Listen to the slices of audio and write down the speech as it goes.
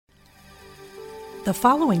The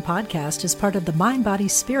following podcast is part of the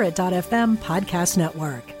MindBodySpirit.fm podcast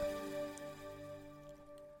network.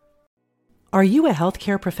 Are you a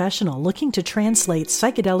healthcare professional looking to translate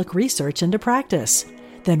psychedelic research into practice?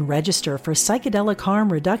 Then register for Psychedelic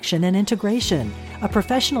Harm Reduction and Integration, a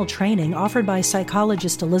professional training offered by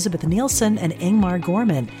psychologist Elizabeth Nielsen and Ingmar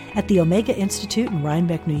Gorman at the Omega Institute in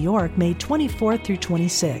Rhinebeck, New York, May 24th through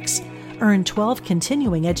 26. Earn 12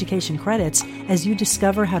 continuing education credits as you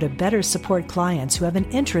discover how to better support clients who have an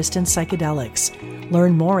interest in psychedelics.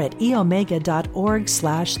 Learn more at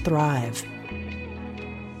eomega.org/thrive.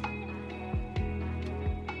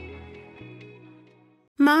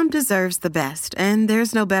 Mom deserves the best, and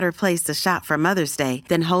there's no better place to shop for Mother's Day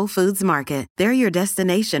than Whole Foods Market. They're your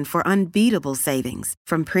destination for unbeatable savings,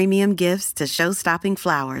 from premium gifts to show-stopping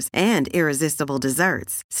flowers and irresistible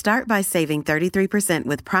desserts. Start by saving 33%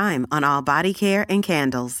 with Prime on all body care and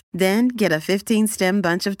candles. Then get a 15-stem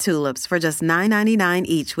bunch of tulips for just $9.99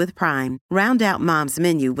 each with Prime. Round out Mom's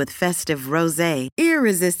menu with festive rosé,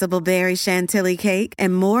 irresistible berry chantilly cake,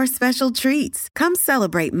 and more special treats. Come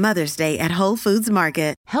celebrate Mother's Day at Whole Foods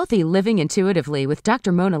Market. Healthy Living Intuitively with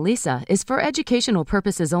Dr. Mona Lisa is for educational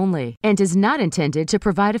purposes only and is not intended to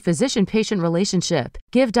provide a physician-patient relationship,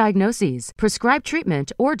 give diagnoses, prescribe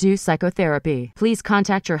treatment, or do psychotherapy. Please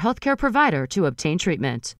contact your healthcare provider to obtain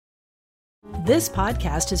treatment. This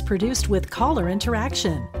podcast is produced with caller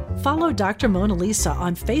interaction. Follow Dr. Mona Lisa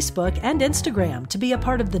on Facebook and Instagram to be a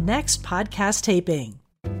part of the next podcast taping.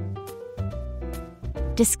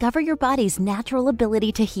 Discover your body's natural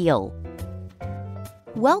ability to heal.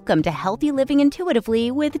 Welcome to Healthy Living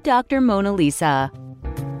Intuitively with Dr. Mona Lisa.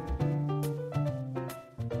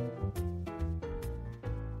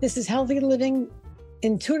 This is Healthy Living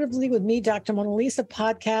Intuitively with me, Dr. Mona Lisa,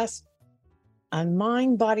 podcast on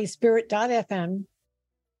MindBodySpirit.fm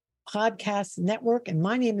podcast network, and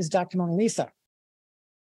my name is Dr. Mona Lisa.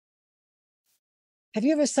 Have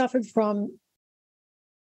you ever suffered from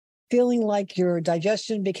feeling like your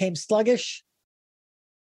digestion became sluggish?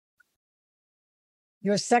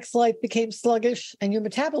 Your sex life became sluggish, and your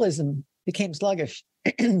metabolism became sluggish.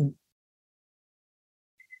 Did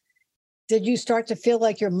you start to feel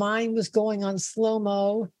like your mind was going on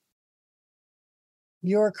slow-mo?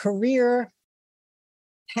 Your career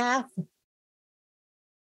path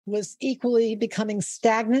was equally becoming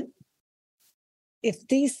stagnant? If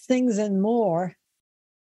these things and more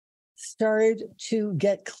started to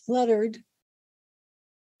get cluttered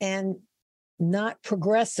and not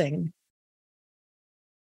progressing,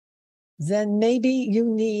 then maybe you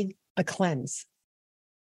need a cleanse.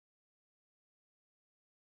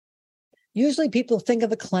 Usually people think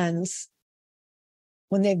of a cleanse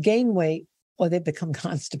when they've gained weight or they've become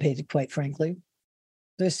constipated, quite frankly.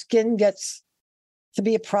 Their skin gets to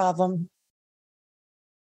be a problem,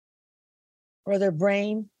 or their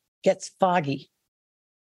brain gets foggy.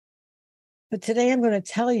 But today I'm going to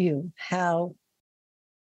tell you how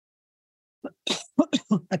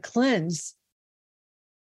a cleanse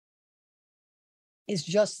is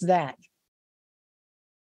just that.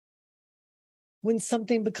 When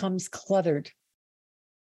something becomes cluttered,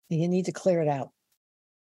 you need to clear it out.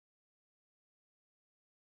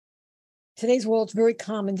 Today's world, it's very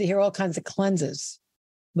common to hear all kinds of cleanses.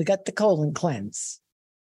 We got the colon cleanse.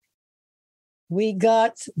 We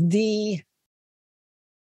got the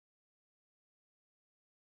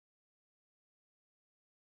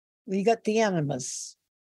enemas.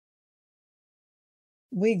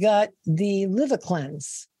 We got the liver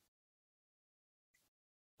cleanse,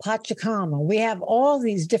 Pachacama. We have all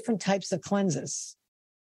these different types of cleanses.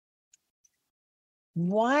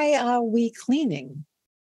 Why are we cleaning?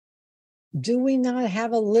 Do we not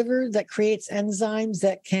have a liver that creates enzymes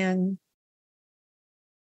that can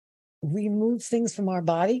remove things from our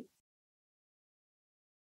body?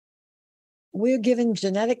 We're given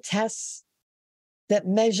genetic tests that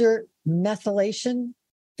measure methylation,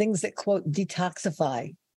 things that, quote,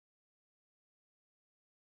 detoxify.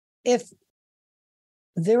 If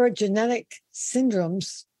there are genetic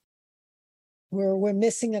syndromes where we're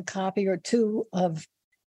missing a copy or two of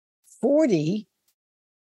 40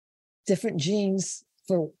 different genes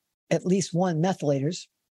for at least one methylators,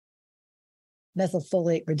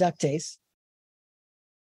 methylfolate reductase,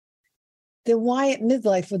 then why at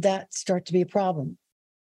midlife would that start to be a problem?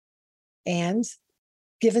 And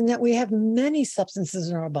given that we have many substances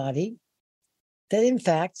in our body that, in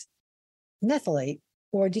fact, methylate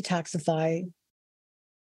or detoxify,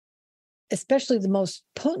 especially the most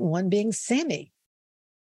potent one being SAMe,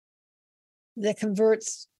 that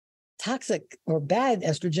converts toxic or bad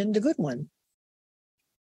estrogen to good one.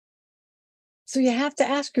 So you have to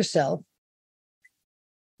ask yourself,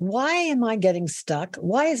 Why am I getting stuck?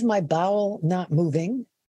 Why is my bowel not moving?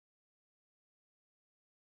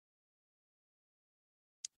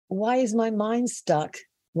 Why is my mind stuck?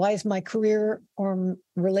 Why is my career or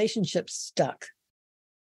relationship stuck?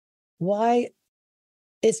 Why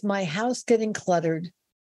is my house getting cluttered?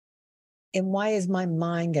 And why is my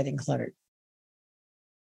mind getting cluttered?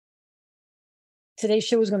 Today's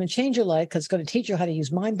show is going to change your life because it's going to teach you how to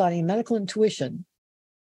use mind, body, and medical intuition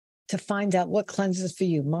to find out what cleanses for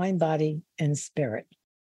you, mind, body, and spirit.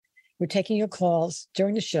 We're taking your calls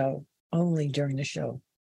during the show, only during the show.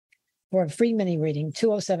 For a free mini reading,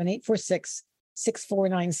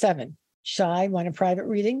 207-846-6497. Shy, want a private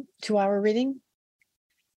reading, 2-hour reading?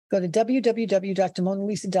 Go to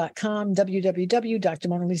www.drmonalisa.com,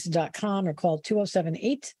 www.drmonalisa.com, or call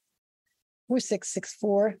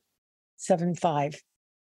 207-846-6475.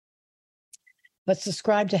 But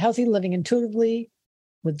subscribe to Healthy Living Intuitively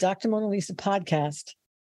with Dr. Mona Lisa podcast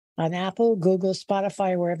on Apple, Google,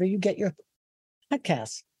 Spotify, or wherever you get your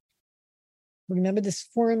podcasts. Remember, this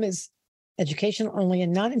forum is educational only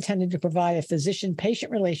and not intended to provide a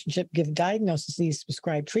physician-patient relationship, give diagnoses,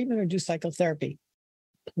 prescribe treatment, or do psychotherapy.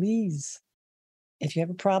 Please, if you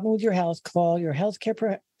have a problem with your health, call your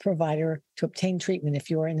healthcare provider to obtain treatment.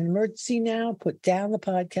 If you are in an emergency now, put down the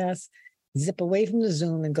podcast, zip away from the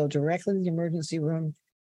Zoom, and go directly to the emergency room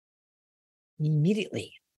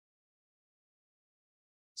immediately.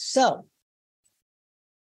 So,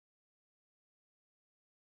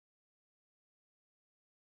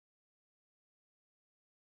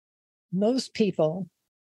 most people,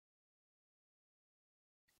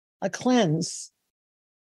 a cleanse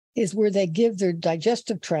is where they give their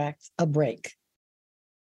digestive tract a break,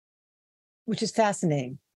 which is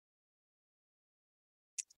fascinating.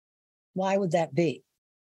 Why would that be?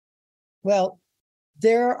 Well,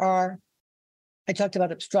 I talked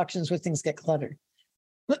about obstructions where things get cluttered.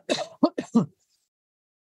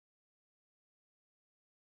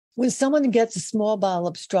 When someone gets a small bowel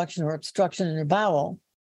obstruction or obstruction in their bowel,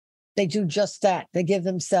 they do just that. They give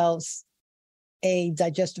themselves a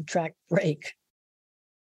digestive tract break.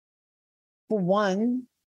 For one,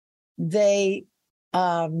 they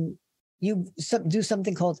do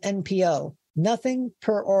something called NPO, nothing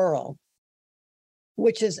per oral,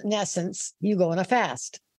 which is, in essence, you go on a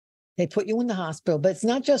fast. They put you in the hospital, but it's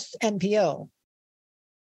not just NPO.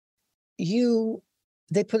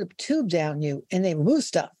 They put a tube down you and they remove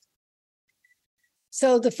stuff.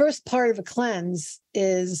 So the first part of a cleanse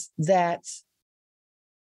is that,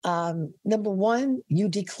 number one, you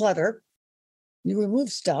declutter, you remove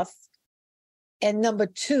stuff. And number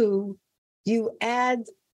two, you add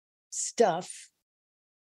stuff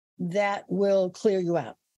that will clear you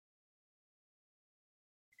out.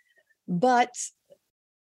 But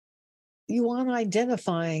you want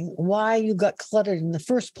identifying why you got cluttered in the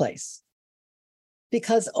first place.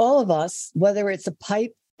 Because all of us, whether it's a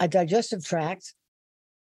pipe, a digestive tract,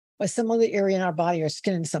 or some other area in our body or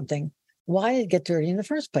skin and something, why did it get dirty in the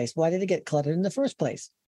first place? Why did it get cluttered in the first place?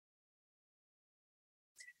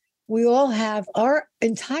 We all have our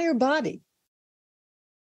entire body.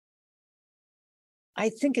 I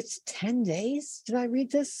think it's 10 days. Did I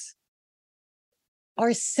read this?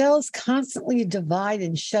 Our cells constantly divide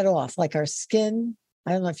and shut off, like our skin.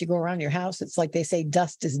 I don't know if you go around your house, it's like they say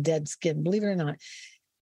dust is dead skin. Believe it or not,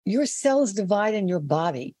 your cells divide in your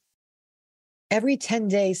body every 10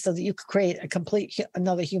 days so that you could create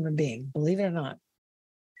another human being. Believe it or not.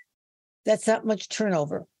 That's not much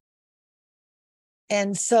turnover.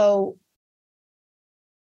 And so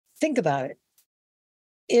think about it.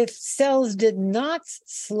 If cells did not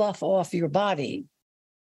slough off your body,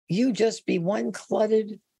 you'd just be one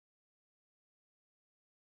cluttered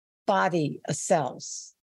body of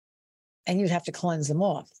cells, and you'd have to cleanse them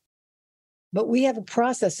off. But we have a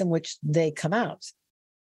process in which they come out.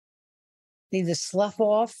 They either slough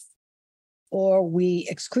off or we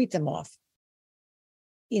excrete them off.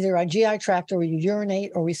 Either our GI tract, or we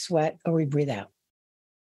urinate, or we sweat, or we breathe out.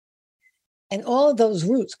 And all of those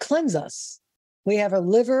roots cleanse us. We have our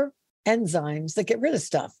liver enzymes that get rid of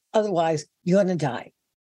stuff. Otherwise, you're going to die.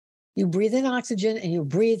 You breathe in oxygen and you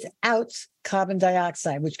breathe out carbon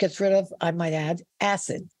dioxide, which gets rid of, I might add,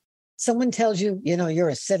 acid. Someone tells you, you're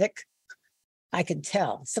acidic. I can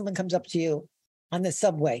tell. Someone comes up to you on the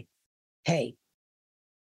subway. Hey,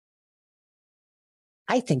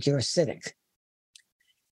 I think you're acidic.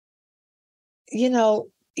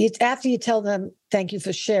 It's after you tell them, thank you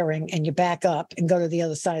for sharing, and you back up and go to the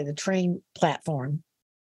other side of the train platform.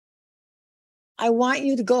 I want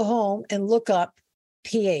you to go home and look up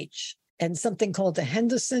pH and something called the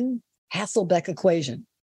Henderson-Hasselbalch equation.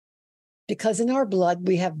 Because in our blood,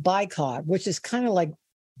 we have bicarb, which is kind of like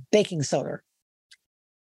baking soda.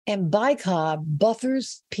 And bicarb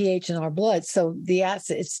buffers pH in our blood, so the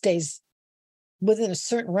acid, it stays within a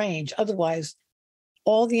certain range. Otherwise,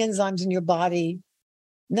 all the enzymes in your body,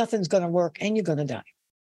 nothing's going to work and you're going to die.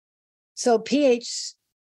 So pH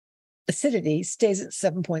acidity stays at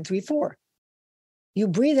 7.34. You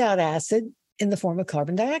breathe out acid in the form of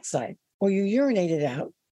carbon dioxide, or you urinate it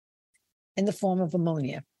out in the form of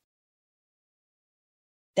ammonia.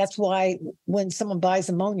 That's why when someone buys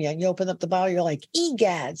ammonia and you open up the bottle, you're like,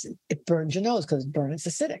 egads, it burns your nose because it's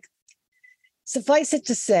acidic. Suffice it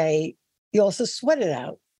to say, you also sweat it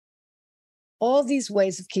out. All these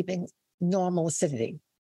ways of keeping normal acidity.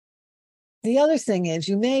 The other thing is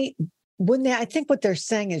I think what they're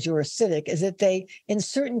saying is you're acidic is that in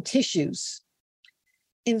certain tissues,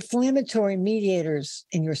 inflammatory mediators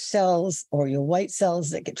in your cells or your white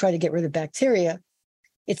cells that try to get rid of bacteria,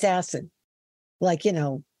 it's acid. Like,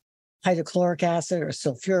 hydrochloric acid or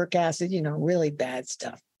sulfuric acid, really bad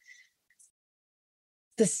stuff.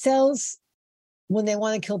 The cells, when they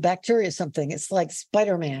want to kill bacteria or something, it's like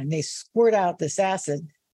Spider-Man. They squirt out this acid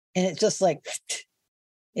and it just like,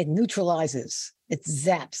 it neutralizes, it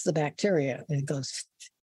zaps the bacteria and it goes,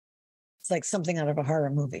 it's like something out of a horror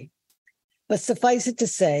movie. But suffice it to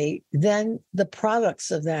say, then the products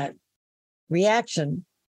of that reaction,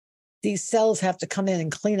 these cells have to come in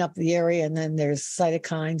and clean up the area, and then there's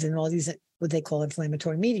cytokines and all these, what they call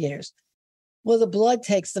inflammatory mediators. Well, the blood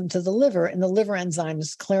takes them to the liver, and the liver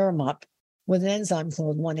enzymes clear them up with an enzyme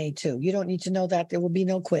called 1A2. You don't need to know that. There will be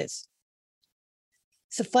no quiz.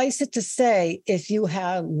 Suffice it to say, if you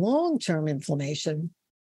have long-term inflammation,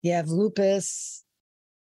 you have lupus,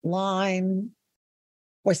 Lyme,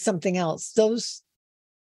 or something else, those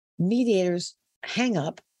mediators hang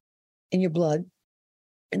up in your blood.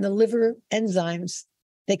 And the liver enzymes,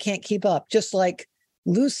 they can't keep up. Just like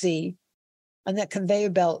Lucy on that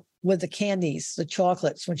conveyor belt with the candies, the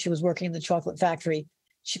chocolates, when she was working in the chocolate factory,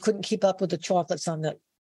 she couldn't keep up with the chocolates on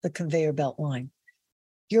the conveyor belt line.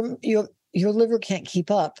 Your liver can't keep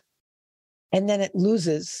up. And then it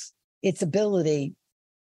loses its ability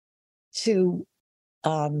to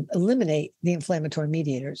eliminate the inflammatory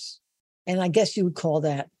mediators. And I guess you would call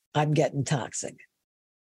that, I'm getting toxic.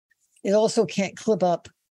 It also can't clip up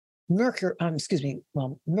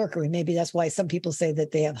mercury. Maybe that's why some people say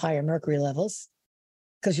that they have higher mercury levels,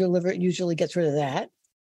 because your liver usually gets rid of that.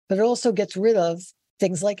 But it also gets rid of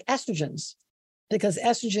things like estrogens, because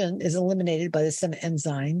estrogen is eliminated by the same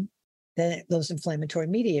enzyme that those inflammatory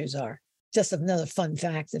mediators are. Just another fun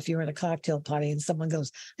fact, if you're in a cocktail party and someone goes,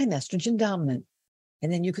 I'm estrogen dominant.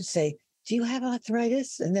 And then you could say, do you have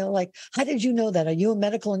arthritis? And they're like, how did you know that? Are you a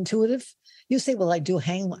medical intuitive? You say, well, I do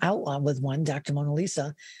hang out with one, Dr. Mona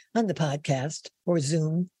Lisa, on the podcast or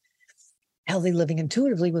Zoom, Healthy Living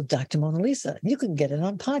Intuitively with Dr. Mona Lisa. You can get it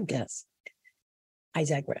on podcasts. I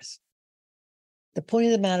digress. The point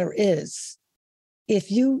of the matter is,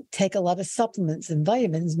 if you take a lot of supplements and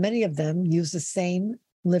vitamins, many of them use the same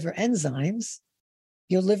liver enzymes,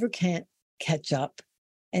 your liver can't catch up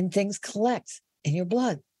and things collect in your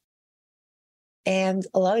blood. And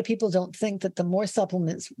a lot of people don't think that the more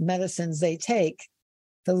supplements, medicines they take,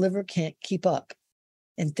 the liver can't keep up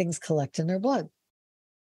and things collect in their blood.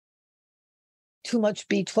 Too much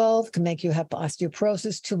B12 can make you have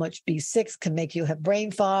osteoporosis. Too much B6 can make you have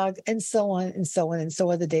brain fog, and so on and so on. And so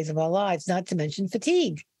are the days of our lives, not to mention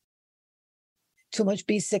fatigue. Too much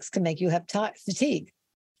B6 can make you have fatigue.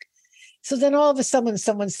 So then all of a sudden,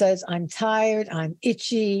 someone says, I'm tired, I'm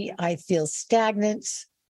itchy, I feel stagnant.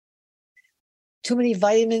 Too many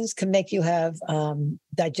vitamins can make you have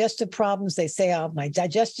digestive problems. They say, oh, my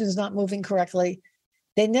digestion is not moving correctly.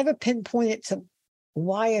 They never pinpoint it to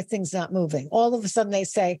why are things not moving. All of a sudden they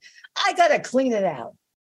say, I got to clean it out.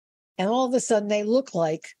 And all of a sudden they look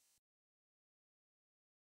like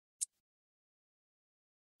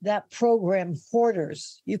that program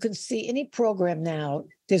Hoarders. You can see any program now,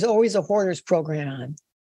 there's always a Hoarders program on,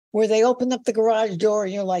 where they open up the garage door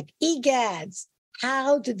and you're like, egads.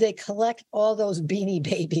 How did they collect all those Beanie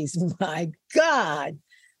Babies? My God.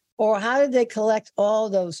 Or how did they collect all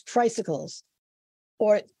those tricycles?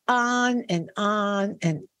 Or on and on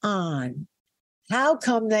and on. How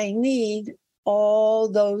come they need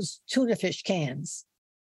all those tuna fish cans?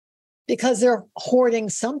 Because they're hoarding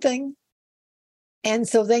something. And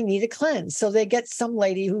so they need a cleanse. So they get some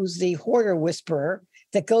lady who's the hoarder whisperer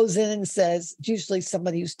that goes in and says, usually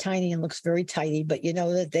somebody who's tiny and looks very tidy, but you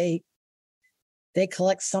know that they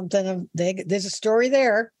collect something. There's a story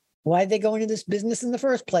there. Why they go into this business in the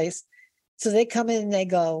first place? So they come in and they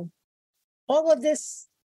go, all of this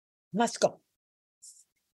must go.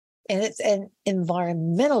 And it's an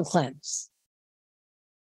environmental cleanse.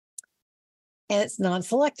 and it's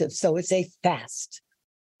non-selective. So it's a fast,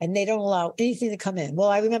 and they don't allow anything to come in. Well,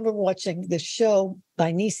 I remember watching the show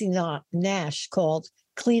by Niecy Nash called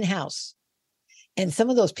Clean House. And some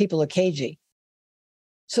of those people are cagey.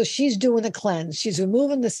 So she's doing a cleanse. She's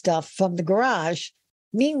removing the stuff from the garage.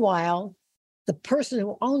 Meanwhile, the person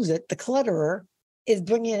who owns it, the clutterer, is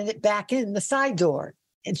bringing it back in the side door.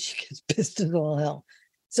 And she gets pissed as all hell.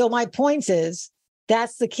 So my point is,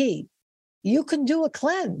 that's the key. You can do a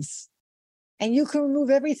cleanse and you can remove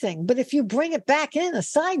everything. But if you bring it back in a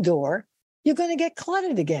side door, you're going to get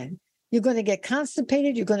cluttered again. You're going to get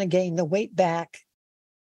constipated. You're going to gain the weight back.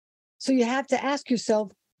 So you have to ask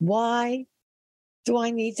yourself, why do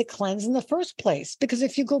I need to cleanse in the first place? Because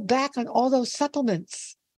if you go back on all those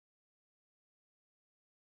supplements,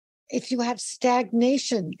 if you have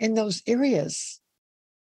stagnation in those areas,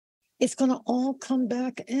 it's going to all come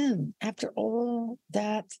back in after all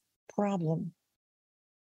that problem.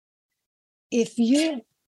 If you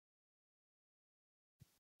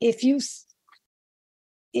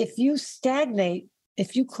stagnate,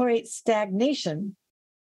 if you create stagnation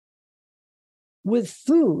with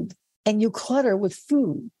food, and you clutter with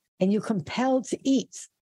food, and you compel to eat,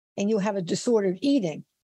 and you have a disordered eating.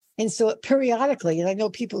 And so periodically, and I know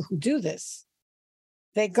people who do this,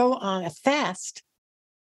 they go on a fast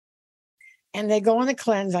and they go on a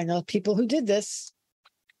cleanse. I know people who did this.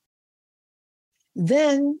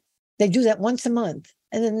 Then they do that once a month.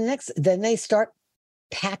 And then they start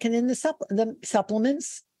packing in the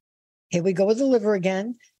supplements. Here we go with the liver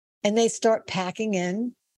again. And they start packing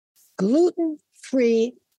in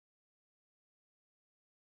gluten-free,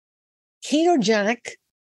 ketogenic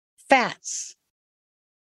fats.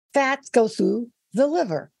 Fats go through the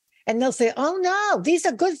liver. And they'll say, oh no, these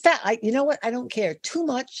are good fat. You know what? I don't care. Too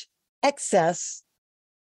much excess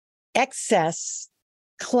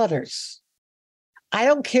clutters. I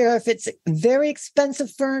don't care if it's very expensive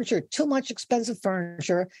furniture, too much expensive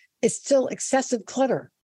furniture is still excessive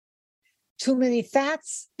clutter. Too many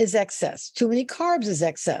fats is excess. Too many carbs is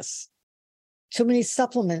excess. Too many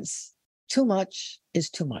supplements, too much is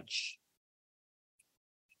too much.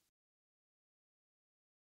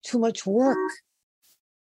 Too much work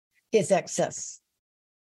is excess.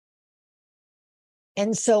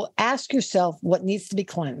 And so ask yourself what needs to be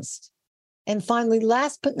cleansed. And finally,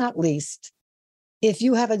 last but not least, if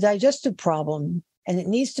you have a digestive problem and it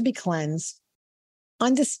needs to be cleansed,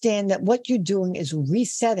 understand that what you're doing is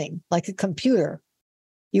resetting like a computer.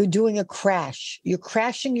 You're doing a crash. You're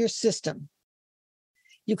crashing your system.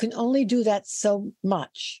 You can only do that so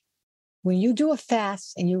much. When you do a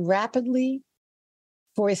fast and you rapidly,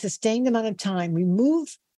 for a sustained amount of time,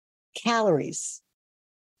 remove calories,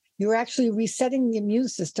 you're actually resetting the immune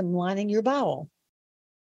system lining your bowel.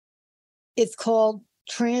 It's called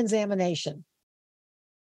transamination.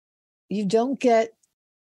 You don't get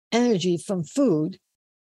energy from food.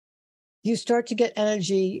 You start to get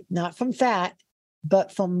energy not from fat,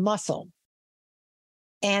 but from muscle.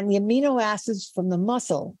 And the amino acids from the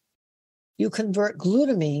muscle, you convert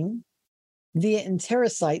glutamine via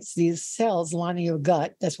enterocytes, these cells lining your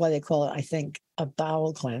gut. That's why they call it, I think, a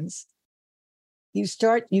bowel cleanse. You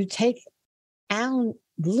take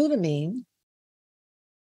glutamine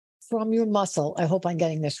from your muscle. I hope I'm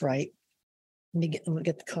getting this right. Let me get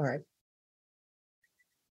the card.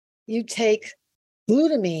 You take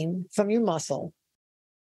glutamine from your muscle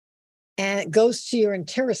and it goes to your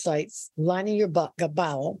enterocytes lining your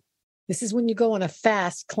bowel. This is when you go on a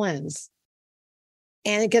fast cleanse.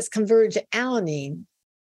 And it gets converted to alanine,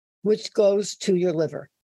 which goes to your liver.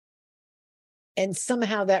 And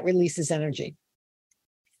somehow that releases energy.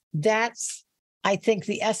 That's, I think,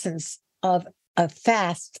 the essence of a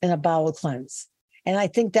fast and a bowel cleanse. And I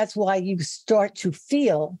think that's why you start to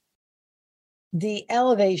feel the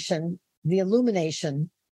elevation, the illumination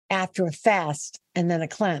after a fast and then a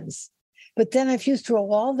cleanse. But then if you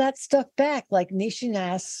throw all that stuff back, like Niecy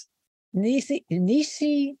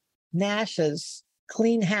Nash's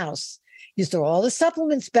Clean House, you throw all the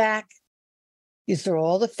supplements back, you throw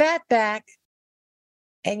all the fat back,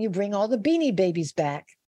 and you bring all the beanie babies back,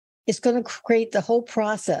 it's going to create the whole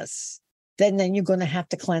process. Then you're going to have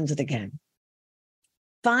to cleanse it again.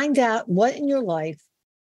 Find out what in your life,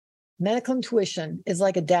 medical intuition is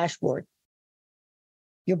like a dashboard.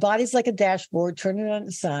 Your body's like a dashboard, turn it on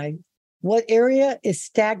the side. What area is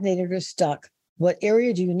stagnated or stuck? What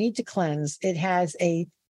area do you need to cleanse? It has a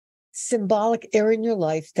symbolic area in your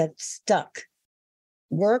life that's stuck.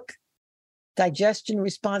 Work, digestion,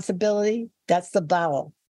 responsibility, that's the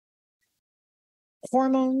bowel.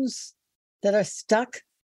 Hormones that are stuck,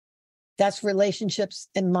 that's relationships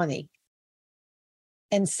and money.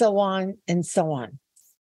 And so on and so on.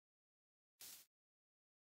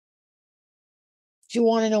 If you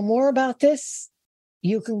want to know more about this,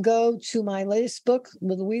 you can go to my latest book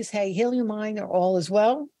with Louise Hay, Heal Your Mind or All Is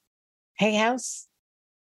Well, Hay House.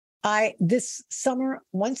 This summer,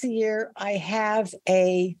 once a year, I have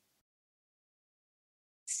a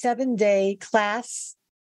 7-day class,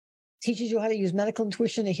 teaches you how to use medical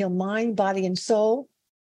intuition to heal mind, body, and soul.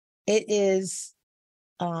 It is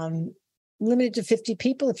limited to 50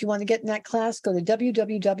 people. If you want to get in that class, go to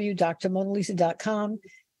www.drmonalisa.com,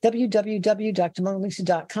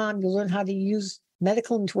 www.drmonalisa.com. You'll learn how to use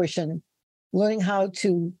medical intuition, learning how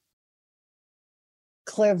to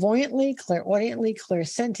clairvoyantly, clairaudiently,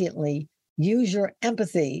 clairsentiently use your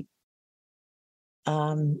empathy,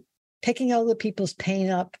 picking other people's pain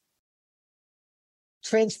up,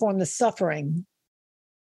 transform the suffering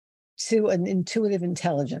to an intuitive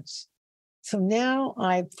intelligence. So now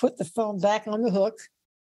I put the phone back on the hook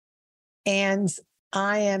and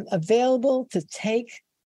I am available to take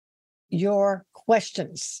your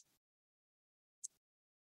questions.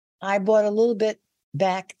 I brought a little bit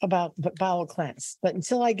back about the bowel cleanse, but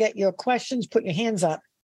until I get your questions, put your hands up.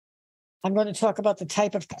 I'm going to talk about the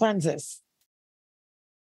type of cleanses.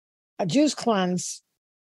 A juice cleanse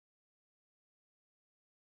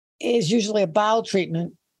is usually a bowel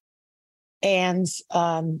treatment, and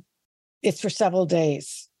it's for several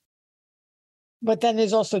days. But then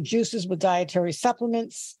there's also juices with dietary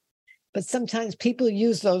supplements. But sometimes people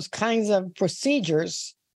use those kinds of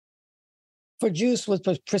procedures for juice with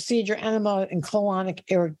procedure, enema, and colonic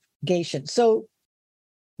irrigation. So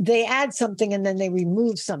they add something and then they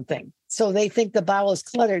remove something. So they think the bowel is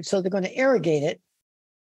cluttered, so they're going to irrigate it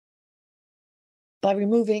by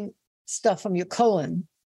removing stuff from your colon.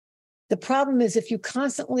 The problem is if you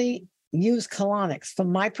constantly use colonics,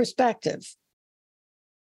 from my perspective,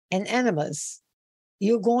 and enemas,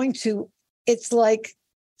 you're going to, it's like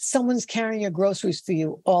someone's carrying your groceries for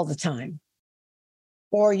you all the time,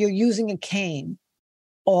 or you're using a cane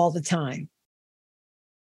all the time.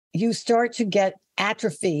 You start to get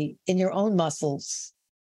atrophy in your own muscles,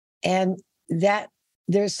 and that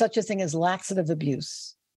there's such a thing as laxative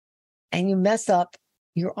abuse, and you mess up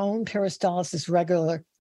your own peristalsis regular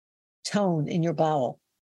tone in your bowel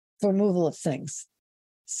for removal of things.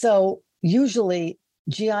 So usually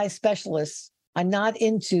GI specialists are not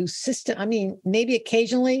into maybe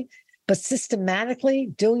occasionally, but systematically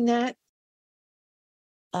doing that.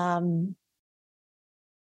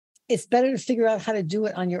 It's better to figure out how to do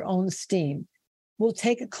it on your own steam. We'll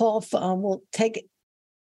take a call. We'll take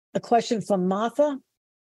a question from Martha.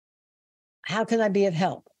 How can I be of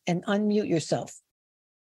help? And unmute yourself.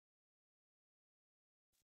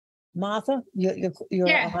 Martha, you're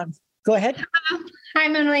Yeah. Go ahead. Hi,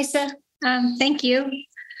 Mona Lisa. Thank you.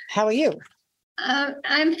 How are you?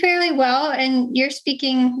 I'm fairly well, and you're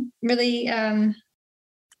speaking really,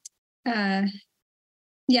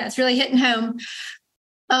 it's really hitting home.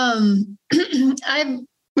 I've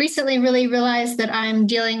recently really realized that I'm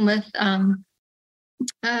dealing with,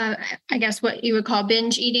 I guess what you would call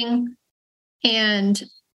binge eating and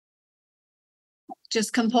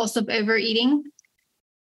just compulsive overeating.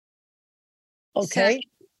 Okay.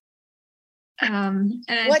 So, and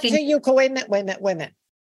what do you go? Wait a minute.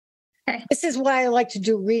 Okay. This is why I like to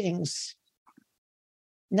do readings.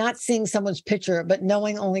 Not seeing someone's picture, but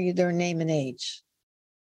knowing only their name and age.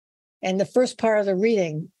 And the first part of the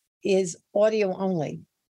reading is audio only.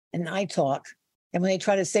 And I talk. And when they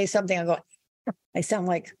try to say something, I go, I sound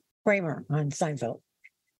like Kramer on Seinfeld.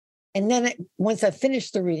 And then once I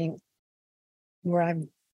finish the reading, where I'm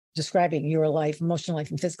describing your life, emotional life,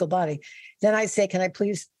 and physical body, then I say, can you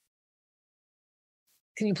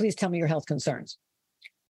please tell me your health concerns?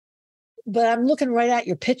 But I'm looking right at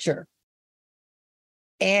your picture.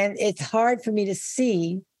 And it's hard for me to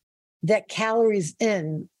see that calories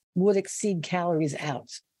in would exceed calories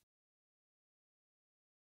out.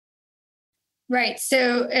 Right.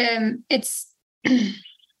 So it's...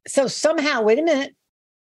 So somehow, wait a minute.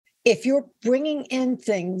 If you're bringing in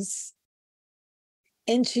things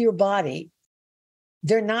into your body,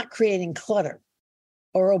 they're not creating clutter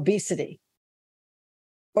or obesity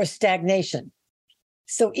or stagnation.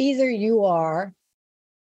 So either you are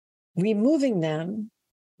removing them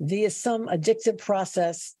via some addictive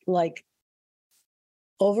process like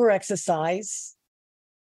overexercise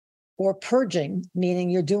or purging, meaning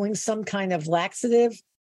you're doing some kind of laxative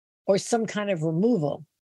or some kind of removal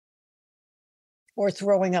or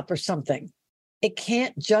throwing up or something. It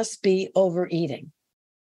can't just be overeating,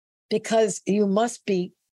 because you must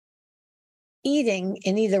be eating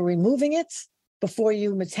and either removing it before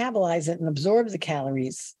you metabolize it and absorb the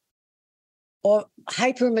calories, or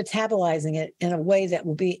hyper-metabolizing it in a way that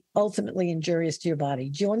will be ultimately injurious to your body.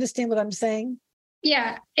 Do you understand what I'm saying?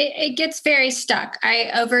 Yeah, it gets very stuck.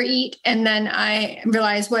 I overeat, and then I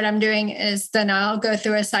realize what I'm doing is then I'll go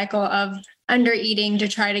through a cycle of undereating to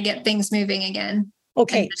try to get things moving again.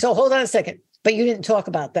 Okay, so hold on a second. But you didn't talk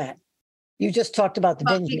about that. You just talked about the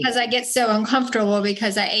binge because I get so uncomfortable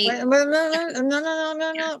because I ate.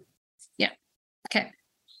 No. Yeah. Okay.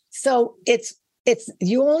 So it's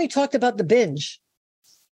you only talked about the binge.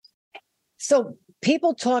 So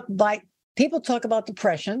people talk about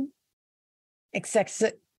depression.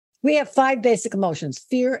 We have 5 basic emotions: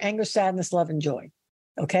 fear, anger, sadness, love, and joy.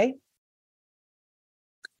 Okay.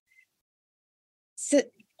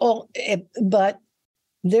 But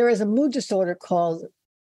there is a mood disorder called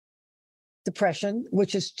depression,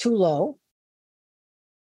 which is too low.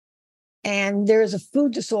 And there is a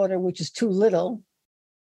food disorder, which is too little.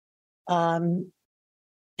 An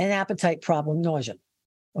appetite problem, nausea.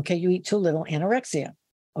 Okay. You eat too little, anorexia.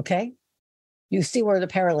 Okay. You see where the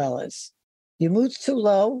parallel is. Your mood's too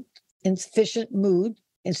low, insufficient mood,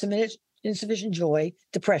 insufficient joy,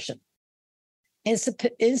 depression.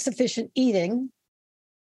 Insufficient eating,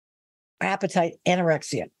 appetite,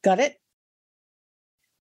 anorexia. Got it?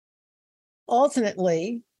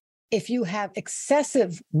 Alternately, if you have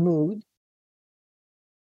excessive mood,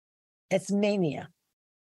 it's mania.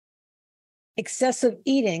 Excessive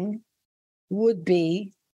eating would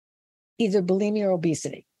be either bulimia or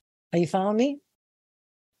obesity. Are you following me?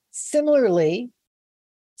 Similarly,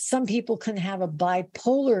 some people can have a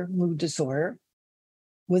bipolar mood disorder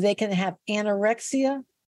where they can have anorexia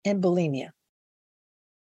and bulimia,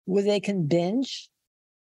 where they can binge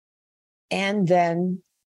and then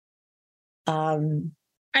I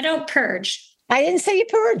don't purge. I didn't say you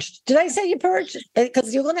purged. Did I say you purged?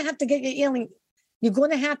 Because you're going to have to get your healing. You're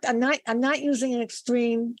going to have to. I'm not using an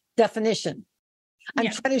extreme definition.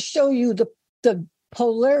 I'm trying to show you the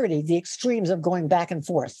polarity, the extremes of going back and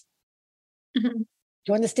forth. Mm-hmm. Do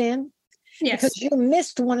you understand? Yes. Because you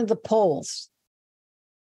missed one of the poles.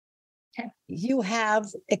 Okay. You have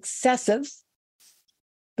excessive,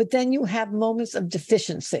 but then you have moments of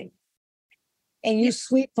deficiency. And you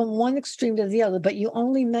sweep from one extreme to the other, but you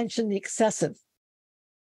only mentioned the excessive.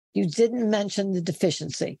 You didn't mention the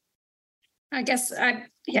deficiency. I guess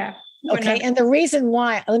Okay. And the reason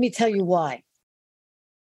why, let me tell you why.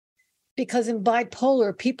 Because in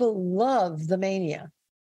bipolar, people love the mania,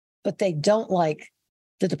 but they don't like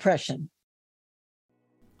the depression.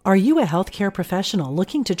 Are you a healthcare professional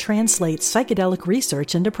looking to translate psychedelic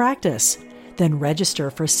research into practice? Then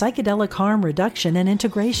register for Psychedelic Harm Reduction and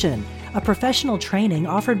Integration, a professional training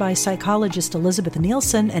offered by psychologist Elizabeth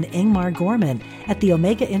Nielsen and Ingmar Gorman at the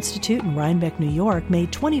Omega Institute in Rhinebeck, New York, May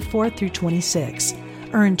 24th through 26.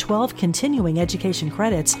 Earn 12 continuing education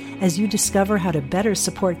credits as you discover how to better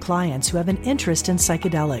support clients who have an interest in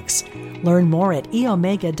psychedelics. Learn more at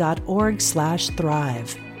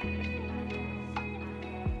eomega.org/thrive.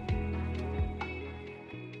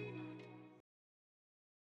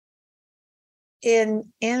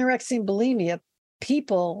 In anorexia and bulimia,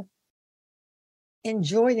 people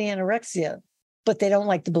enjoy the anorexia, but they don't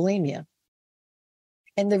like the bulimia.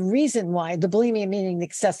 And the reason why, the bulimia meaning the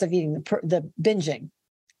excessive eating, the binging,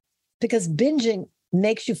 because binging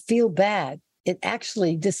makes you feel bad. It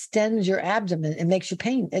actually distends your abdomen and makes you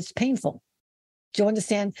pain. It's painful. Do you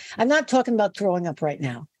understand? I'm not talking about throwing up right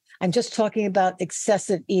now. I'm just talking about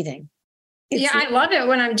excessive eating. I love it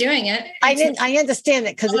when I'm doing it. I understand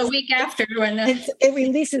it because a week after when it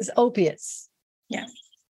releases opiates. Yeah,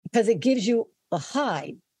 because it gives you a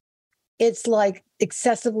high. It's like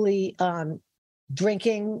excessively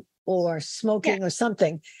drinking or smoking or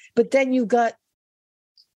something, but then you got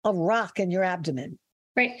a rock in your abdomen,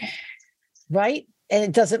 right, and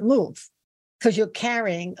it doesn't move because you're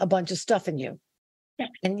carrying a bunch of stuff in you,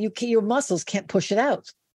 and your muscles can't push it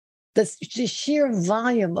out. The sheer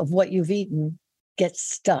volume of what you've eaten gets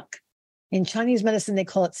stuck. In Chinese medicine, they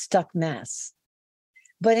call it stuck mass.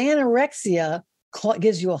 But anorexia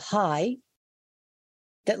gives you a high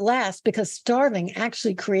that lasts because starving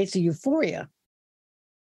actually creates a euphoria.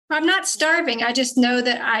 I'm not starving. I just know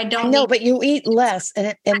that I don't. No, but you eat less,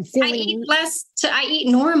 and feeling. I eat less. I eat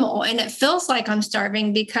normal, and it feels like I'm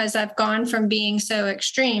starving because I've gone from being so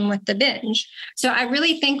extreme with the binge. So I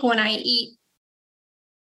really think when I eat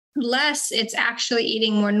less, it's actually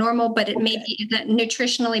eating more normal, but it may be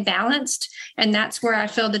nutritionally balanced, and that's where I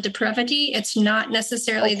feel the depravity. It's not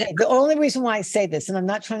necessarily the only reason why I say this, and I'm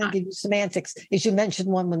not trying to give you semantics, is you mentioned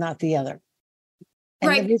one but not the other.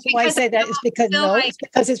 And the reason why I say that is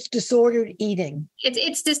because it's disordered eating.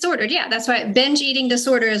 It's disordered. Yeah, that's why binge eating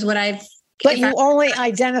disorder is what I've. But you only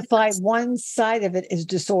identify one side of it as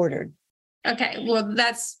disordered. Okay, well,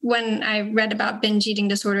 that's when I read about binge eating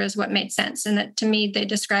disorder is what made sense. And that to me, they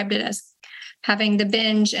described it as having the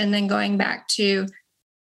binge and then going back to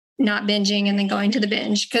not binging and then going to the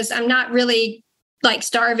binge, because I'm not really like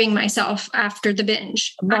starving myself after the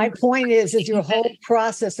binge. My point is your whole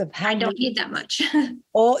process of how I don't eat that much.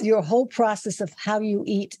 Your whole process of how you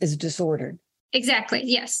eat is disordered. Exactly.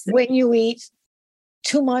 Yes. When you eat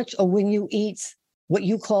too much or when you eat what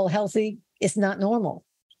you call healthy, it's not normal.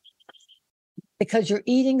 Because your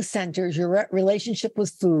eating centers, your relationship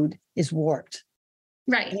with food is warped.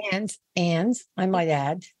 Right. And I might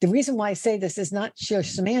add, the reason why I say this is not sheer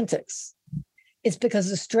semantics. It's because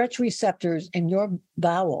the stretch receptors in your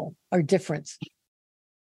bowel are different.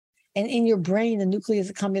 And in your brain, the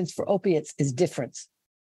nucleus accumbens for opiates is different.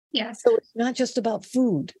 Yeah. So it's not just about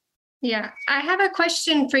food. Yeah. I have a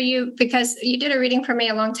question for you because you did a reading for me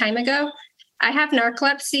a long time ago. I have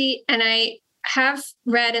narcolepsy and I have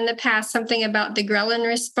read in the past something about the ghrelin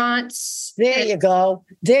response. There you go.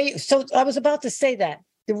 So I was about to say that.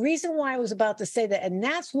 The reason why I was about to say that, and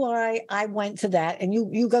that's why I went to that, and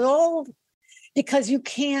you got all, because you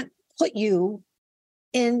can't put you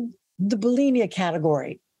in the bulimia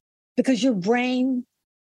category because your brain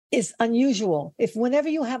is unusual. If whenever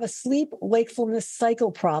you have a sleep wakefulness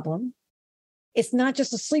cycle problem, it's not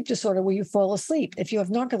just a sleep disorder where you fall asleep. If you have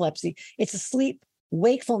narcolepsy, it's a sleep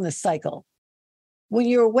wakefulness cycle. When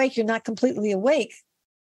you're awake, you're not completely awake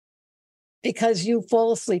because you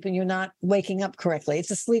fall asleep and you're not waking up correctly.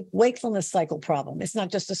 It's a sleep wakefulness cycle problem. It's not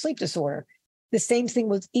just a sleep disorder. The same thing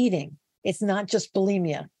with eating. It's not just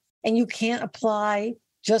bulimia. And you can't apply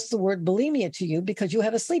just the word bulimia to you because you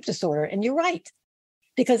have a sleep disorder. And you're right,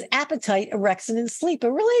 because appetite, orexin, and sleep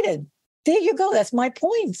are related. There you go. That's my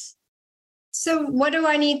point. So what do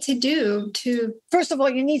I need to do to? First of all,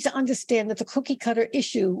 you need to understand that the cookie cutter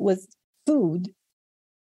issue with food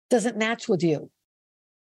doesn't match with you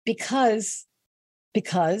because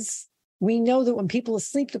we know that when people are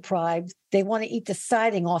sleep deprived, they want to eat the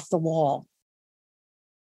siding off the wall.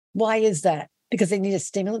 Why is that? Because they need a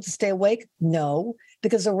stimulant to stay awake? No,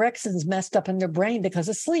 because orexin's messed up in their brain because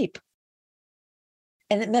of sleep.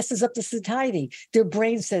 And it messes up the satiety. Their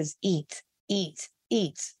brain says, eat, eat,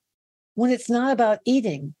 eat. When it's not about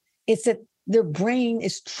eating, it's that their brain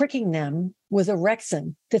is tricking them with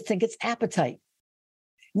orexin to think it's appetite.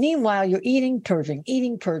 Meanwhile, you're eating, purging,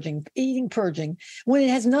 when it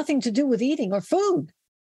has nothing to do with eating or food.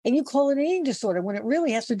 And you call it an eating disorder when it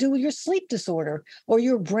really has to do with your sleep disorder or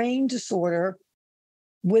your brain disorder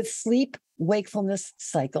with sleep wakefulness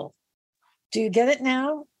cycle. Do you get it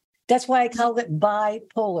now? That's why I call it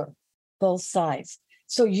bipolar, both sides.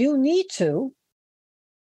 So you need to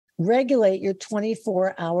regulate your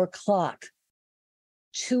 24-hour clock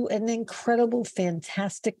to an incredible,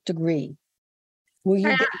 fantastic degree. Where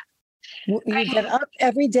you get up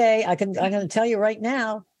every day. I'm going to tell you right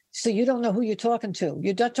now, so you don't know who you're talking to.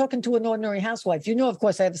 You're not talking to an ordinary housewife. You know, of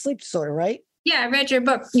course, I have a sleep disorder, right? Yeah, I read your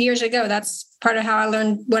book years ago. That's part of how I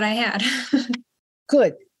learned what I had.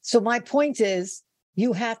 Good. So my point is,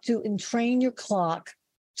 you have to entrain your clock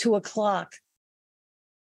to a clock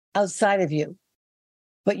outside of you.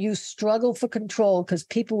 But you struggle for control because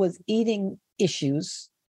people with eating issues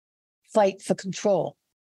fight for control.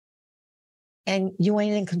 And you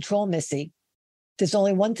ain't in control, Missy. There's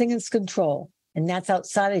only one thing that's control, and that's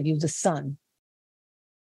outside of you, the sun.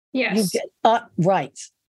 Yes. You get up right.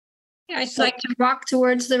 Yeah, I like to walk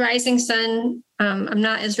towards the rising sun. I'm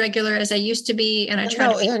not as regular as I used to be, and I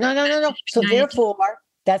try to. No. So therefore,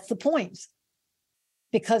 that's the point.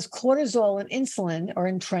 Because cortisol and insulin are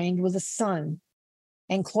entrained with the sun,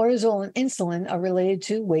 and cortisol and insulin are related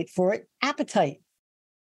to, wait for it, appetite.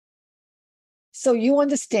 So you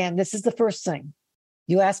understand, this is the first thing.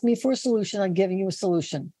 You asked me for a solution, I'm giving you a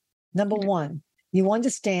solution. Number one, you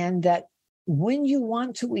understand that when you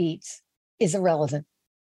want to eat is irrelevant.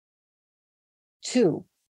 Two,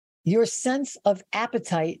 your sense of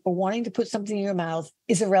appetite or wanting to put something in your mouth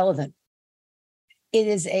is irrelevant. It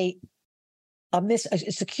is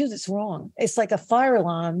it's a cue that's wrong. It's like a fire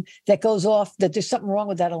alarm that goes off, that there's something wrong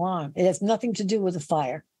with that alarm. It has nothing to do with the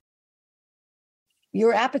fire.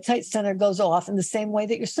 Your appetite center goes off in the same way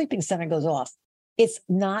that your sleeping center goes off. It's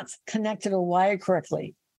not connected or wired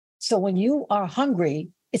correctly. So when you are hungry,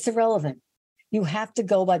 it's irrelevant. You have to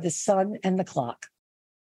go by the sun and the clock.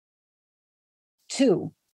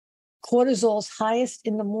 Two, cortisol's highest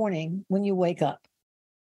in the morning when you wake up.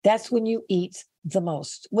 That's when you eat the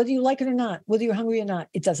most, whether you like it or not, whether you're hungry or not,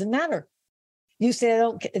 it doesn't matter. You say,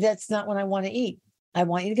 that's not when I want to eat. I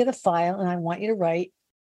want you to get a file and I want you to write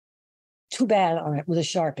too bad on it with a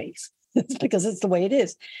Sharpie. It's because it's the way it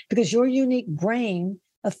is. Because your unique brain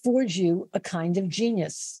affords you a kind of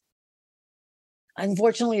genius.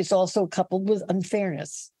 Unfortunately, it's also coupled with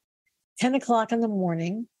unfairness. 10 o'clock in the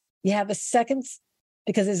morning, you have a second,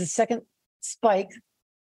 because there's a second spike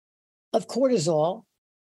of cortisol,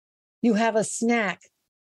 you have a snack,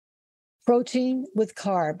 protein with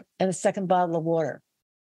carb, and a second bottle of water.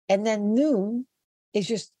 And then noon is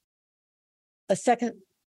just a second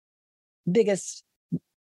biggest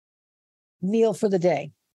meal for the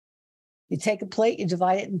day. You take a plate, you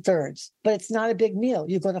divide it in thirds, but it's not a big meal.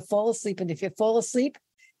 You're going to fall asleep. And if you fall asleep,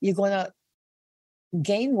 you're going to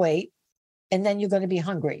gain weight, and then you're going to be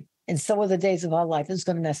hungry. And so are the days of our life. It's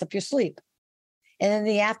going to mess up your sleep. And in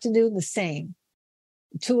the afternoon, the same.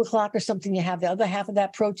 2 o'clock or something, you have the other half of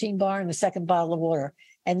that protein bar and the second bottle of water.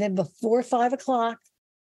 And then before 5 o'clock,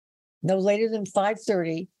 no later than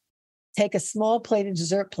 5:30, take a small plate, a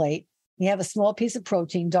dessert plate. You have a small piece of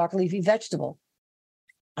protein, dark leafy vegetable.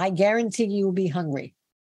 I guarantee you will be hungry.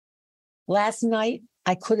 Last night,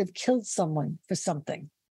 I could have killed someone for something.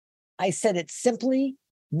 I said it's simply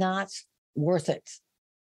not worth it.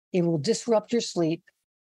 It will disrupt your sleep,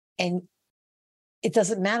 and it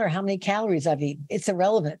doesn't matter how many calories I've eaten. It's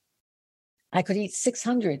irrelevant. I could eat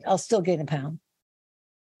 600. I'll still gain a pound.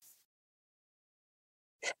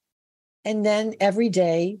 And then every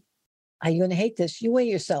day, you're going to hate this, you weigh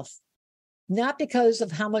yourself. Not because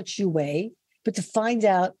of how much you weigh, but to find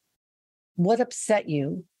out what upset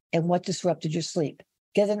you and what disrupted your sleep.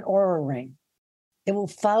 Get an Oura ring. It will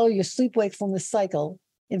follow your sleep-wakefulness cycle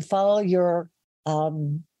and follow your,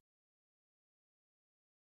 what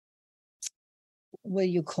do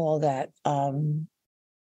you call that? Heart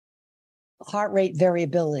rate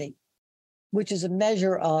variability, which is a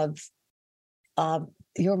measure of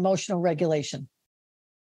your emotional regulation.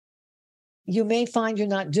 You may find you're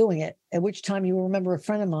not doing it, at which time you will remember a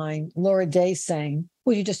friend of mine, Laura Day, saying,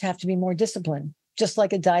 well, you just have to be more disciplined. Just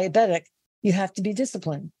like a diabetic, you have to be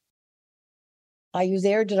disciplined. Are you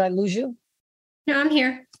there? Did I lose you? No, I'm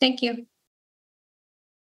here. Thank you.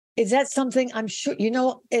 Is that something, I'm sure,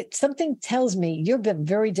 something tells me you've been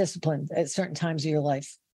very disciplined at certain times of your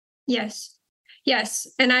life. Yes. Yes.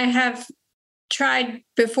 And I have tried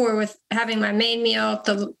before with having my main meal,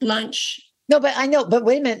 the lunch. No, but I know, but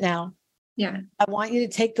wait a minute now. Yeah. I want you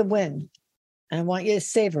to take the win, and I want you to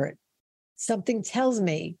savor it. Something tells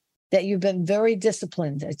me that you've been very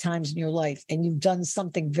disciplined at times in your life, and you've done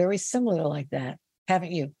something very similar like that,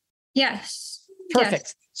 haven't you? Yes. Perfect.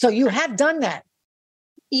 Yes. So you have done that.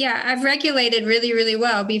 Yeah, I've regulated really, really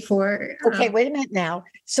well before. Okay, wait a minute now.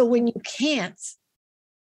 So when you can't,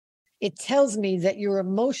 it tells me that you're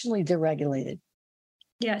emotionally deregulated.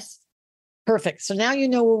 Yes. Perfect. So now you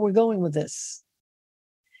know where we're going with this.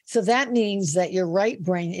 So that means that your right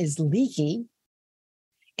brain is leaky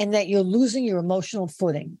and that you're losing your emotional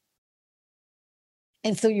footing.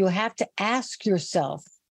 And so you have to ask yourself,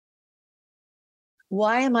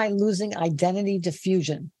 why am I losing identity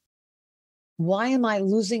diffusion? Why am I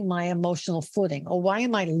losing my emotional footing? Or why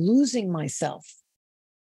am I losing myself?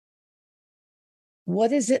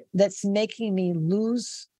 What is it that's making me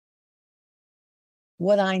lose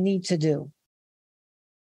what I need to do?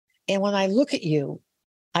 And when I look at you,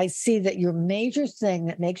 I see that your major thing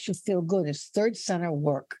that makes you feel good is third center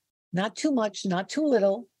work. Not too much, not too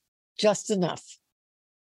little, just enough.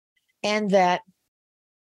 And that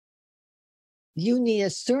you need a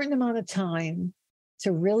certain amount of time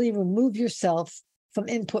to really remove yourself from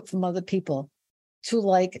input from other people, to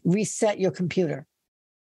like reset your computer.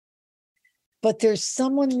 But there's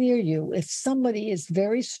someone near you, if somebody is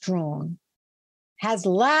very strong, has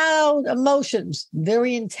loud emotions,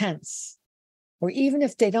 very intense, or even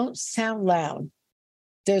if they don't sound loud,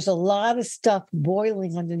 there's a lot of stuff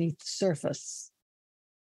boiling underneath the surface.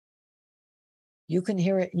 You can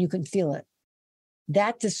hear it and you can feel it.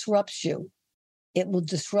 That disrupts you. It will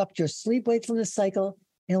disrupt your sleep wakefulness cycle.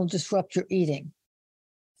 And it'll disrupt your eating.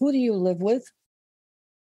 Who do you live with?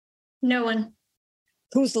 No one.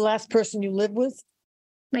 Who's the last person you lived with?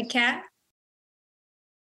 My cat.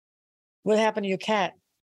 What happened to your cat?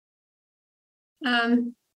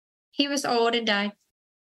 He was old and died.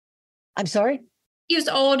 I'm sorry? He was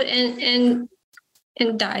old and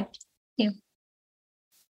died. Yeah.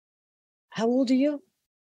 How old are you?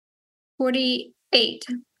 48.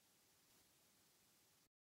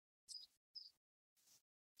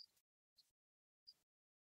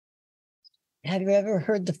 Have you ever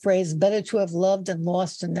heard the phrase, better to have loved and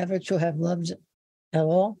lost than never to have loved at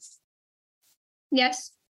all?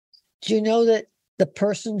 Yes. Do you know that the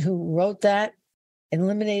person who wrote that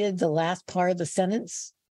eliminated the last part of the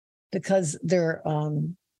sentence because their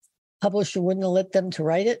publisher wouldn't have let them to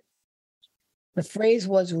write it? The phrase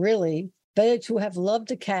was really, Better to have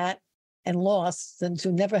loved a cat and lost than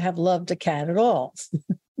to never have loved a cat at all.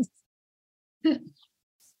 I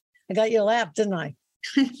got you laughed, didn't I?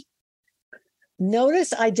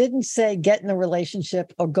 Notice I didn't say get in a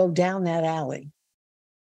relationship or go down that alley,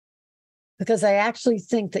 because I actually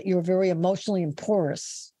think that you're very emotionally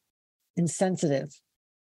porous and sensitive,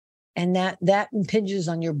 and that impinges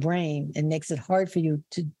on your brain and makes it hard for you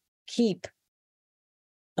to keep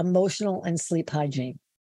emotional and sleep hygiene.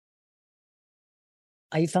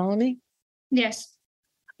 Are you following me? Yes.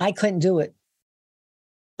 I couldn't do it.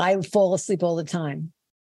 I would fall asleep all the time.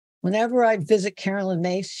 Whenever I'd visit Carolyn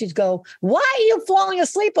Mace, she'd go, "Why are you falling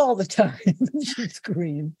asleep all the time?" She'd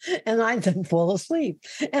scream. And I'd then fall asleep.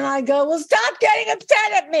 And I'd go, "Well, stop getting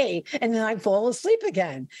upset at me." And then I'd fall asleep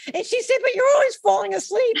again. And she said, "But you're always falling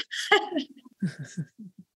asleep."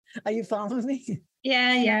 Are you following me?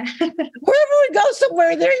 Yeah. Wherever we go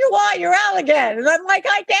somewhere, there you are, you're out again. And I'm like,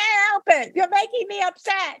 I can't help it. You're making me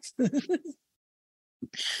upset.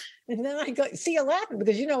 And then I go, see you laughing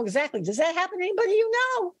because you know exactly. Does that happen to anybody you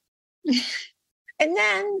know? And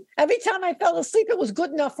then every time I fell asleep, it was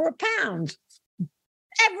good enough for a pound.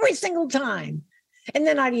 Every single time. And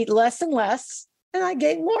then I'd eat less and less. And I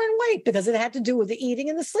gained more in weight because it had to do with the eating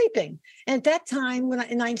and the sleeping. And at that time, in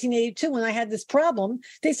 1982, when I had this problem,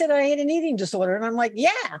 they said I had an eating disorder. And I'm like,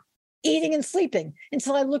 yeah, eating and sleeping.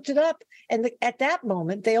 Until I looked it up. And at that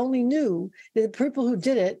moment, they only knew that the people who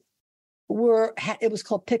did it it was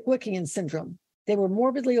called Pickwickian syndrome. They were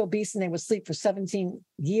morbidly obese and they would sleep for 17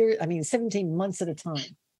 months at a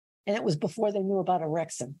time. And it was before they knew about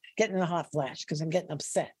orexin, getting a hot flash because I'm getting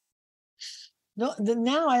upset. No,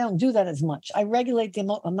 now I don't do that as much. I regulate the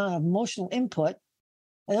amount of emotional input.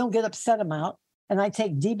 I don't get upset about, and I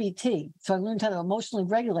take DBT. So I learned how to emotionally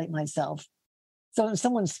regulate myself. So when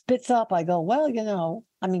someone spits up, I go, well,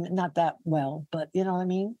 not that well, but you know what I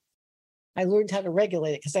mean? I learned how to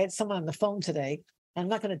regulate it because I had someone on the phone today. I'm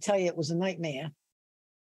not going to tell you it was a nightmare.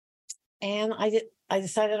 And I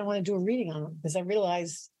decided I want to do a reading on them because I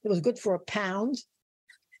realized it was good for a pound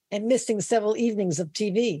and missing several evenings of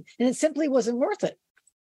TV. And it simply wasn't worth it.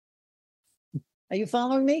 Are you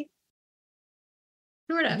following me?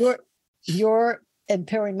 Sort of. You're in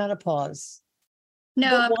perimenopause.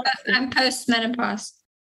 No, I'm post-menopause.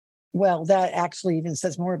 Well, that actually even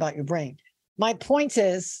says more about your brain. My point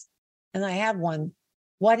is, and I have one,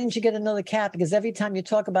 why didn't you get another cat? Because every time you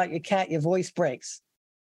talk about your cat, your voice breaks.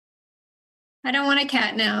 I don't want a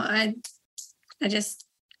cat now. I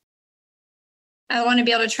want to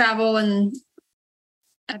be able to travel, and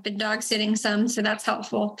I've been dog sitting some, so that's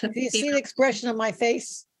helpful. Do you see the expression on my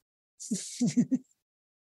face?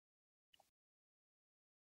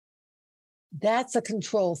 That's a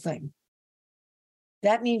control thing.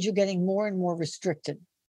 That means you're getting more and more restricted.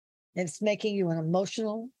 It's making you an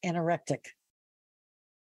emotional anorectic.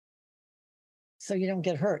 So you don't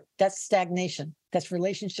get hurt. That's stagnation. That's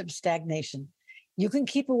relationship stagnation. You can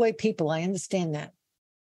keep away people. I understand that.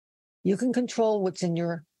 You can control what's in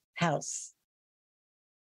your house.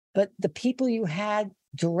 But the people you had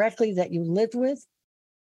directly that you lived with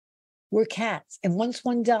were cats. And once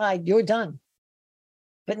one died, you're done.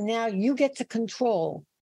 But now you get to control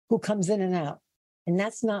who comes in and out. And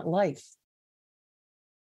that's not life.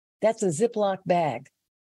 That's a Ziploc bag.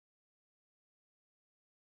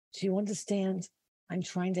 Do you understand? I'm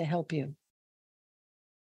trying to help you.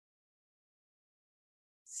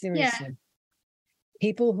 Seriously. Yeah.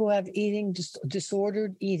 People who have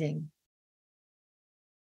disordered eating,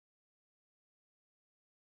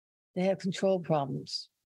 they have control problems.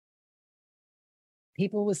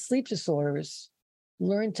 People with sleep disorders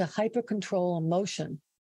learn to hyper-control emotion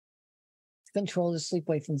to control the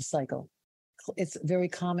sleep-wake cycle. It's very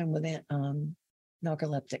common with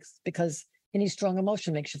narcoleptics because any strong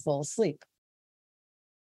emotion makes you fall asleep.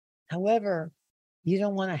 However, you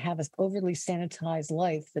don't want to have an overly sanitized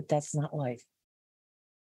life that's not life.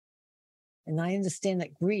 And I understand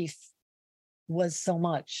that grief was so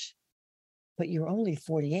much, but you're only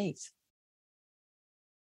 48.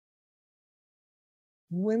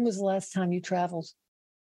 When was the last time you traveled?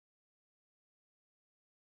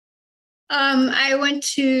 I went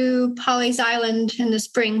to Polly's Island in the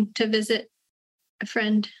spring to visit a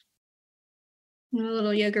friend. A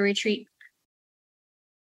little yoga retreat.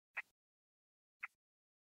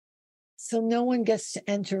 So no one gets to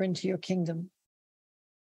enter into your kingdom.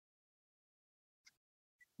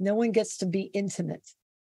 No one gets to be intimate.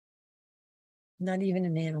 Not even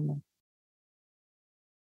an animal.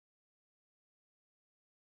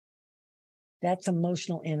 That's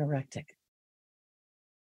emotional anorectic.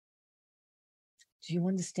 Do you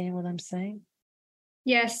understand what I'm saying?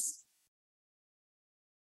 Yes.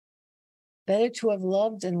 Better to have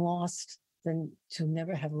loved and lost than to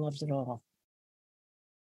never have loved at all.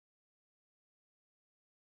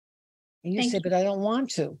 And you Thank say, you. but I don't want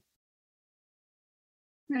to.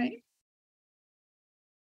 Right.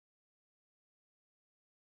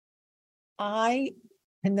 I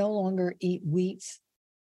can no longer eat wheat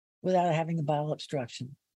without having a bowel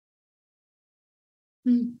obstruction.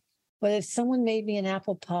 Mm. But if someone made me an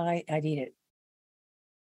apple pie, I'd eat it.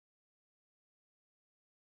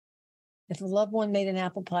 If a loved one made an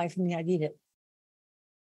apple pie for me, I'd eat it.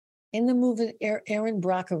 In the movie Aaron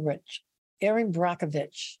Brockovich,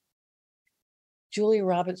 Julia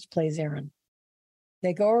Roberts plays Aaron.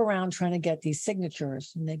 They go around trying to get these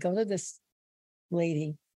signatures, and they go to this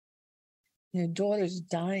lady. Her daughter's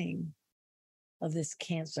dying of this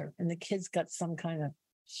cancer, and the kid's got some kind of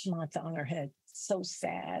schmata on her head. So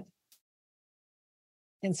sad.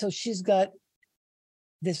 And so she's got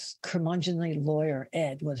this curmudgeonly lawyer,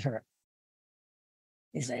 Ed, with her.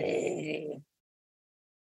 He's like, hey.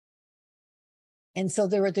 And so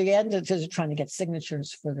they're at the end of just trying to get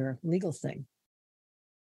signatures for their legal thing.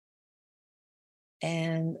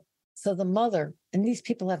 And so the mother, and these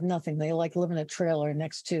people have nothing. They like live in a trailer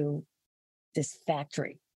next to this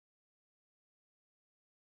factory.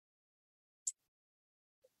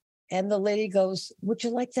 And the lady goes, would you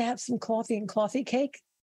like to have some coffee and coffee cake?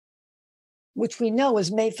 Which we know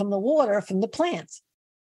is made from the water from the plant.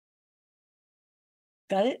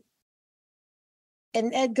 Got it?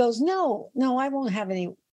 And Ed goes, no, I won't have any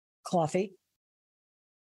coffee.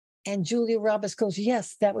 And Julia Roberts goes,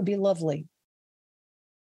 yes, that would be lovely.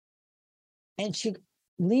 And she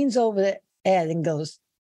leans over to Ed and goes,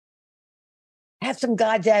 have some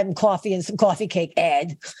goddamn coffee and some coffee cake,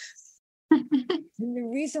 Ed. And the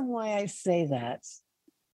reason why I say that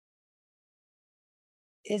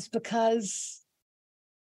is because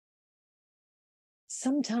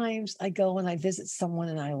sometimes I go and I visit someone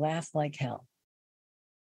and I laugh like hell.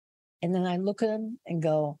 And then I look at them and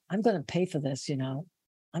go, I'm going to pay for this, you know.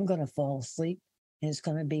 I'm going to fall asleep and it's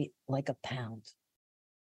going to be like a pound.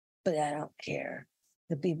 But I don't care.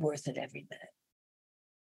 It'll be worth it every minute.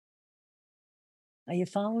 Are you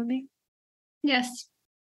following me? Yes.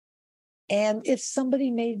 And if somebody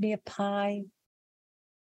made me a pie,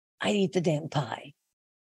 I'd eat the damn pie.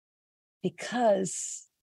 Because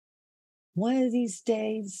one of these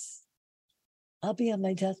days, I'll be on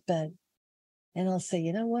my deathbed and I'll say,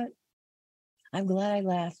 you know what? I'm glad I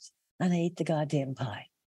laughed and I ate the goddamn pie.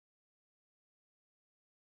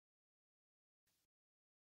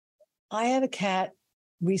 I had a cat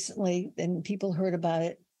recently and people heard about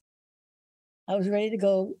it. I was ready to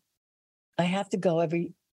go. I have to go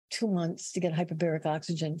every 2 months to get hyperbaric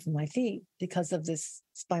oxygen for my feet because of this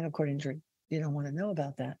spinal cord injury. You don't want to know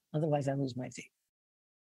about that. Otherwise, I lose my feet.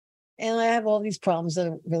 And I have all these problems that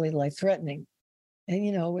are really life-threatening. And,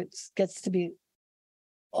 you know, it gets to be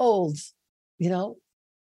old, you know,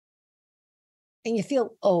 and you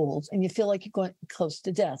feel old and you feel like you're going close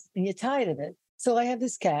to death and you're tired of it. So I have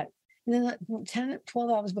this cat. And then 10, 12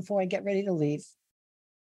 hours before I get ready to leave,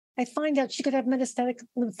 I find out she could have metastatic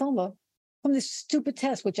lymphoma from this stupid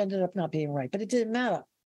test, which ended up not being right, but it didn't matter.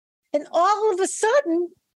 And all of a sudden,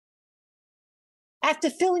 after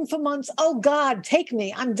feeling for months, oh God, take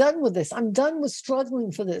me. I'm done with this. I'm done with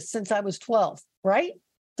struggling for this since I was 12, right?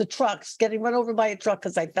 The trucks, getting run over by a truck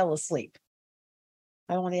because I fell asleep.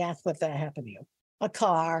 I want to ask if that happened to you. A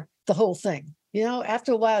car, the whole thing. You know,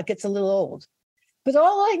 after a while, it gets a little old. But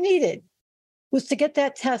all I needed was to get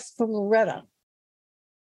that test from Loretta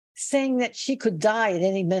saying that she could die at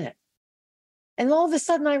any minute. And all of a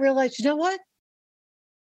sudden I realized, you know what?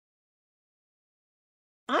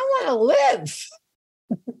 I want to live.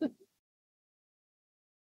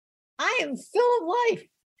 I am full of life.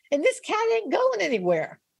 And this cat ain't going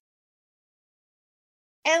anywhere.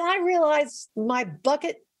 And I realized my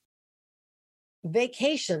bucket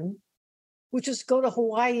vacation, which is go to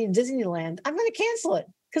Hawaii and Disneyland, I'm going to cancel it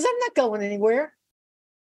because I'm not going anywhere.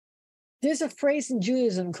 There's a phrase in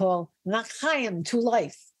Judaism called Nachayim, to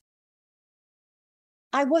life.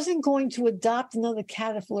 I wasn't going to adopt another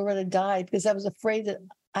cat if Loretta died because I was afraid that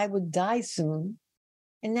I would die soon,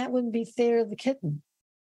 and that wouldn't be fair to the kitten.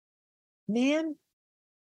 Man,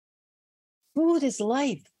 food is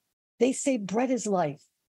life. They say bread is life.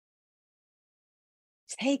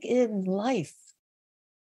 Take in life.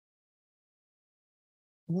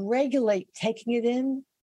 Regulate taking it in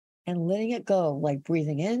and letting it go, like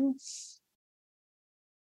breathing in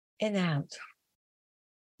and out.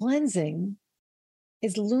 Cleansing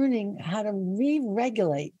is learning how to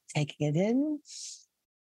re-regulate taking it in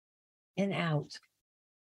and out.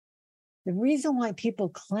 The reason why people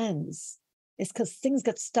cleanse is because things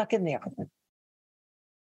get stuck in there.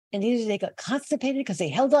 And either they got constipated because they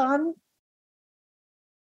held on,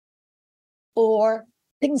 or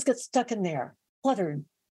things get stuck in there, cluttered.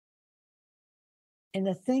 And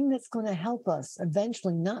the thing that's going to help us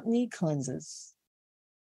eventually not need cleanses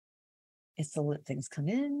is to let things come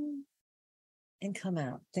in and come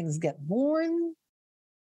out. Things get born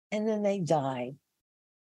and then they die.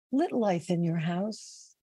 Let life in your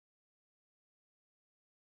house.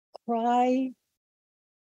 Cry,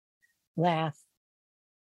 laugh,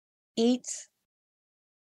 eat,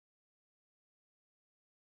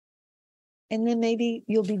 and then maybe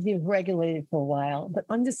you'll be deregulated for a while, but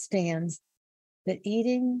understand that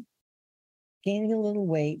eating, gaining a little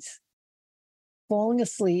weight, falling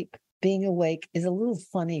asleep, being awake is a little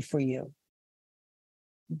funny for you.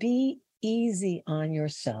 Be easy on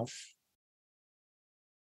yourself,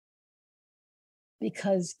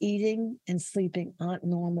 because eating and sleeping aren't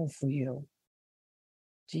normal for you.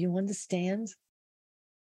 Do you understand?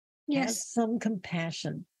 Yes. Have some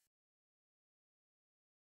compassion.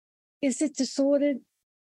 Is it disordered?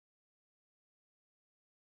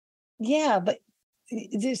 Yeah, but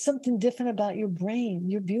there's something different about your brain.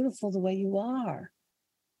 You're beautiful the way you are.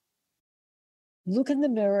 Look in the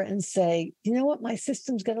mirror and say, you know what? My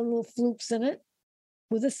system's got a little flukes in it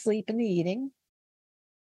with the sleep and the eating.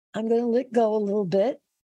 I'm going to let go a little bit.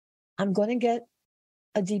 I'm going to get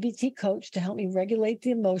a DBT coach to help me regulate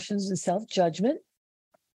the emotions and self-judgment.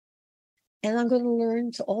 And I'm going to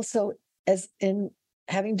learn to also, as in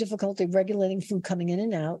having difficulty regulating food coming in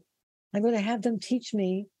and out, I'm going to have them teach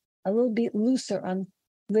me a little bit looser on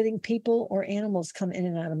letting people or animals come in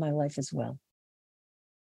and out of my life as well.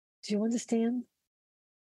 Do you understand?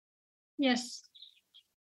 Yes.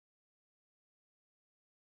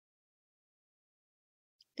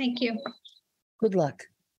 Thank you. Good luck.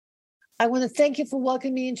 I want to thank you for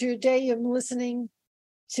welcoming me into your day. You're listening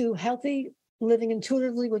to Healthy Living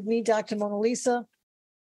Intuitively with me, Dr. Mona Lisa.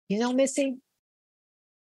 You know, Missy,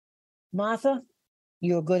 Martha,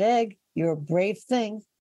 you're a good egg. You're a brave thing.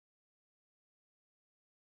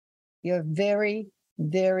 You're very,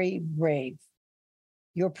 very brave.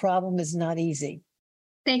 Your problem is not easy.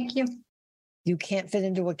 Thank you. You can't fit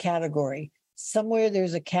into a category. Somewhere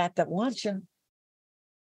there's a cat that wants you.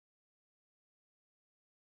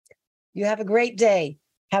 You have a great day.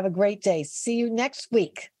 Have a great day. See you next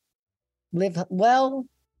week. Live well,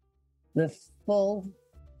 live full,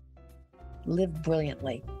 live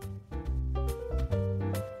brilliantly.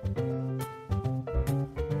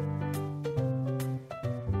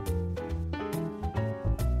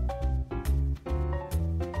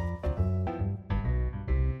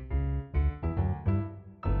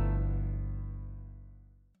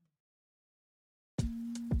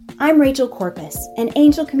 I'm Rachel Corpus, an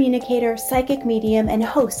angel communicator, psychic medium, and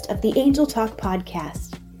host of the Angel Talk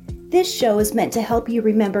podcast. This show is meant to help you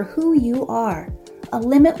remember who you are, a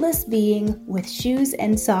limitless being with shoes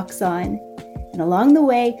and socks on. And along the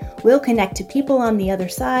way, we'll connect to people on the other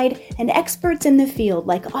side and experts in the field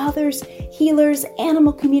like authors, healers,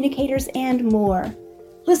 animal communicators, and more.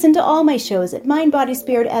 Listen to all my shows at Mind, Body,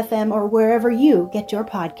 Spirit FM or wherever you get your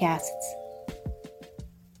podcasts.